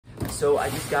So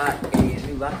I just got a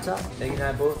new laptop. Megan and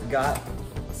I both got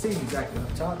the same exact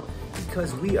laptop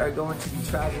because we are going to be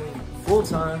traveling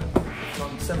full-time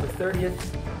on December 30th,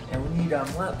 and we need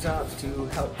laptops to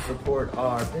help support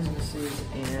our businesses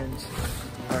and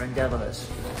our endeavors.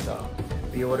 So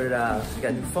we ordered, we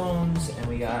got new phones and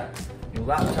we got new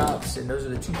laptops, and those are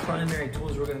the two primary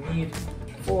tools we're gonna need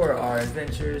for our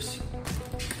adventures.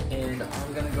 And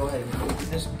I'm gonna go ahead and open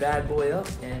this bad boy up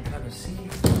and kind of see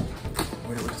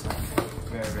what it looks like.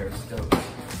 Very, very stoked.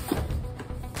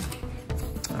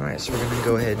 All right, so we're gonna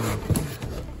go ahead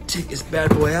and take this bad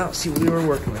boy out, see what we were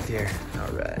working with here.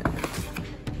 All right.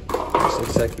 So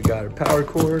looks like we got a power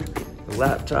cord, the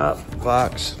laptop,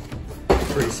 box.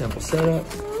 Pretty simple setup.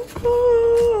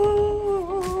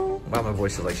 Wow, my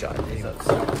voice is like shot. Anyway.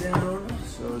 Upside down.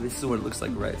 So this is what it looks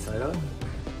like right side up.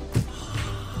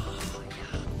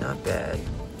 Not bad.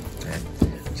 And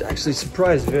I was actually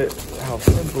surprised at how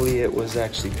simply it was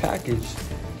actually packaged,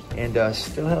 and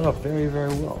still held up very,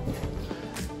 very well.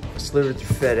 It's delivered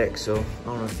through FedEx, so I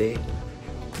don't know if they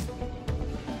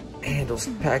handle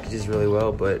packages really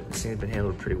well, but it seems to have been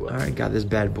handled pretty well. All right, got this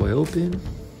bad boy open.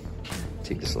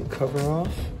 Take this little cover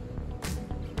off.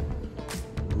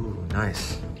 Ooh,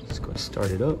 nice. Let's go and start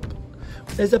it up.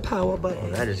 There's a power button.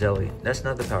 Oh, that is LED. That's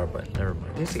not the power button. Never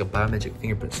mind. It's like a biometric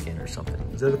fingerprint scanner or something.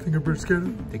 Is that a fingerprint scanner?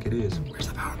 I think it is. Where's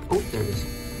the power? Oh, there it is.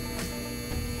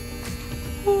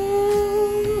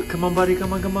 Oh, come on, buddy.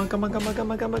 Come on, come on, come on, come on,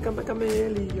 come on, come on, come on, come on.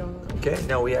 Okay,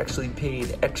 now we actually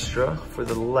paid extra for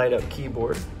the light up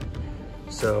keyboard.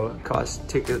 So it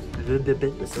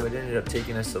so it ended up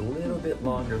taking us a little bit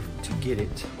longer to get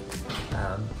it.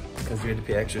 Because we had to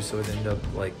pay extra, so it ended up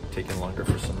like taking longer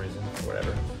for some reason or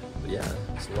whatever. But yeah,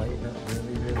 it's lighting up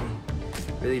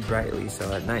really brightly.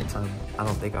 So at nighttime, I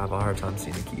don't think I have a hard time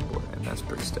seeing the keyboard, and that's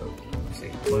pretty stoked. So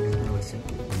you plug it into a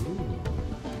simple. Ooh.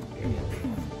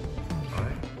 All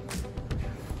right.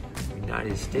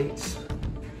 United States.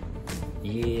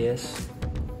 Yes.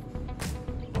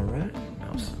 All right.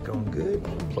 Mouse is going good.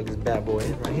 Plug this bad boy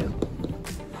in right here.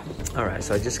 All right.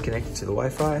 So I just connected to the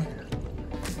Wi-Fi.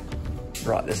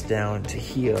 Brought this down to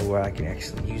here where I can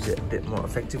actually use it a bit more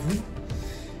effectively.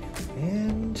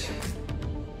 And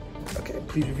okay,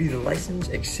 please review the license,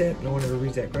 except no one ever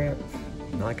reads that crap.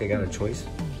 Not like I got a choice.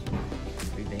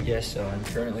 Yes, so I'm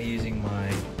currently using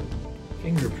my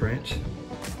fingerprint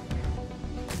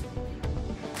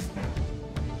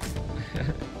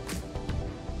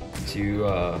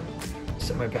to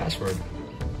set my password.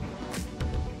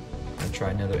 I'll try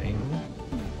another angle.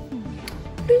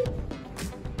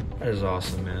 That is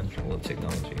awesome, man. I love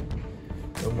technology.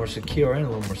 A little more secure and a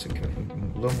little more secure.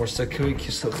 A little more secure. A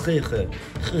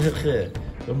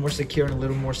little more secure and a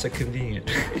little more convenient.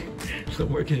 A little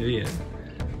more convenient.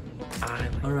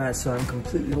 All right, so I'm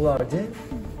completely logged in.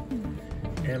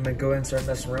 And I'm gonna go ahead and start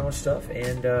messing around with stuff.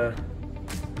 And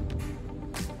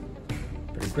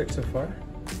pretty quick so far.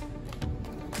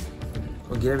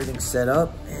 We'll get everything set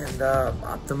up and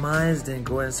optimized, and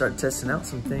go ahead and start testing out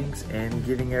some things and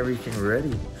getting everything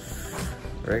ready.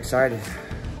 Very excited.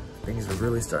 Things are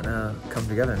really starting to come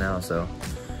together now, so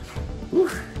whew,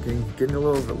 getting a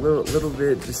little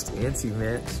bit just antsy,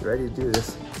 man. Just ready to do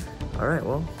this. All right,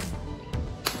 well,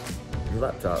 your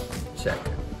laptop, check.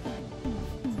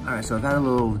 All right, so I've had a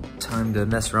little time to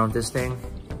mess around with this thing.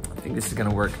 I think this is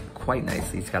gonna work quite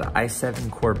nicely. It's got an i7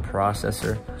 core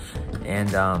processor,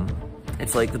 and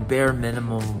it's like the bare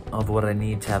minimum of what I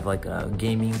need to have like a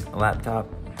gaming laptop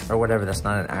or whatever. That's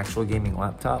not an actual gaming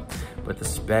laptop, but the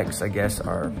specs, I guess,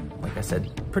 are, like I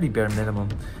said, pretty bare minimum.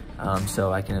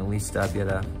 So I can at least be able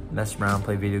to mess around,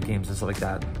 play video games and stuff like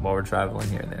that while we're traveling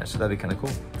here and there. So that'd be kind of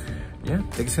cool. Yeah, I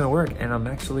think it's gonna work. And I'm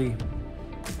actually,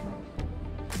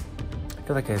 I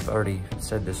feel like I've already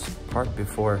said this part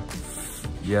before.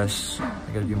 Yes,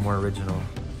 I gotta be more original.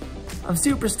 I'm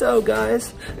super stoked,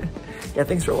 guys. Yeah,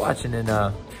 thanks for watching, and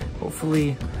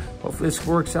hopefully this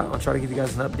works out. I'll try to give you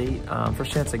guys an update.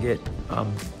 First chance I get,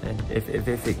 and if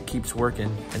it keeps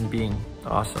working and being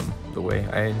awesome the way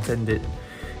I intend it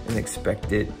and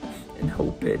expect it and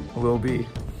hope it will be.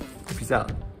 Peace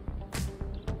out.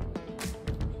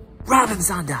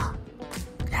 ROBINSONDER.